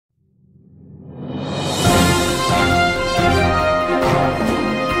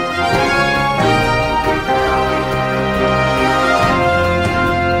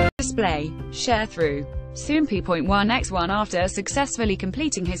Sharethrough. Soompi.1x1 After successfully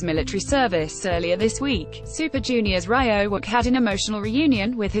completing his military service earlier this week, Super Junior's Ryeowook had an emotional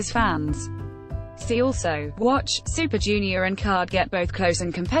reunion with his fans. See also, watch, Super Junior and Card get both close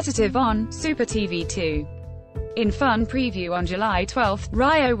and competitive on Super TV2. In fun preview on July 12,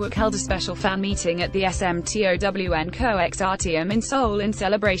 Ryeowook held a special fan meeting at the Soompi.1x1 in Seoul in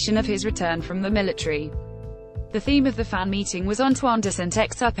celebration of his return from the military. The theme of the fan meeting was Antoine de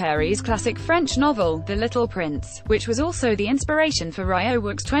Saint-Exupéry's classic French novel, The Little Prince, which was also the inspiration for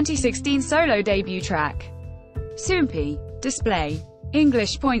Ryeowook's 2016 solo debut track. Soompi. Display.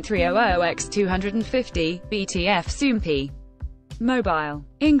 English.300x250, BTF Soompi. Mobile.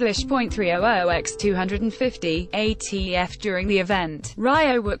 English.300x250, ATF. During the event,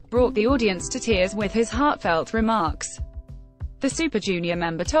 Ryeowook brought the audience to tears with his heartfelt remarks. The Super Junior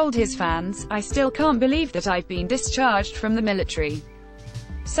member told his fans, "I still can't believe that I've been discharged from the military.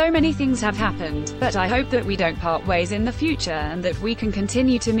 So many things have happened, but I hope that we don't part ways in the future and that we can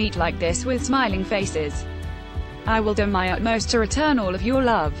continue to meet like this with smiling faces. I will do my utmost to return all of your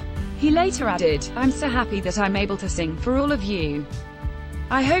love." He later added, "I'm so happy that I'm able to sing for all of you.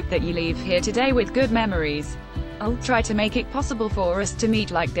 I hope that you leave here today with good memories. I'll try to make it possible for us to meet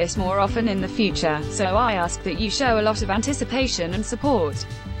like this more often in the future, so I ask that you show a lot of anticipation and support."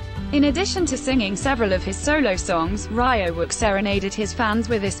 In addition to singing several of his solo songs, Ryeowook serenaded his fans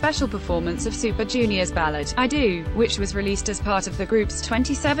with a special performance of Super Junior's ballad, I Do, which was released as part of the group's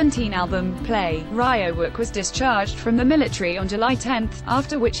 2017 album, Play. Ryeowook was discharged from the military on July 10,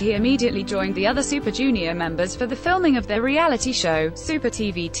 after which he immediately joined the other Super Junior members for the filming of their reality show, Super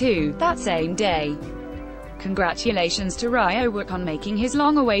TV2, that same day. Congratulations to Ryeowook on making his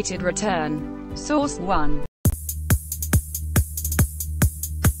long-awaited return. Source 1.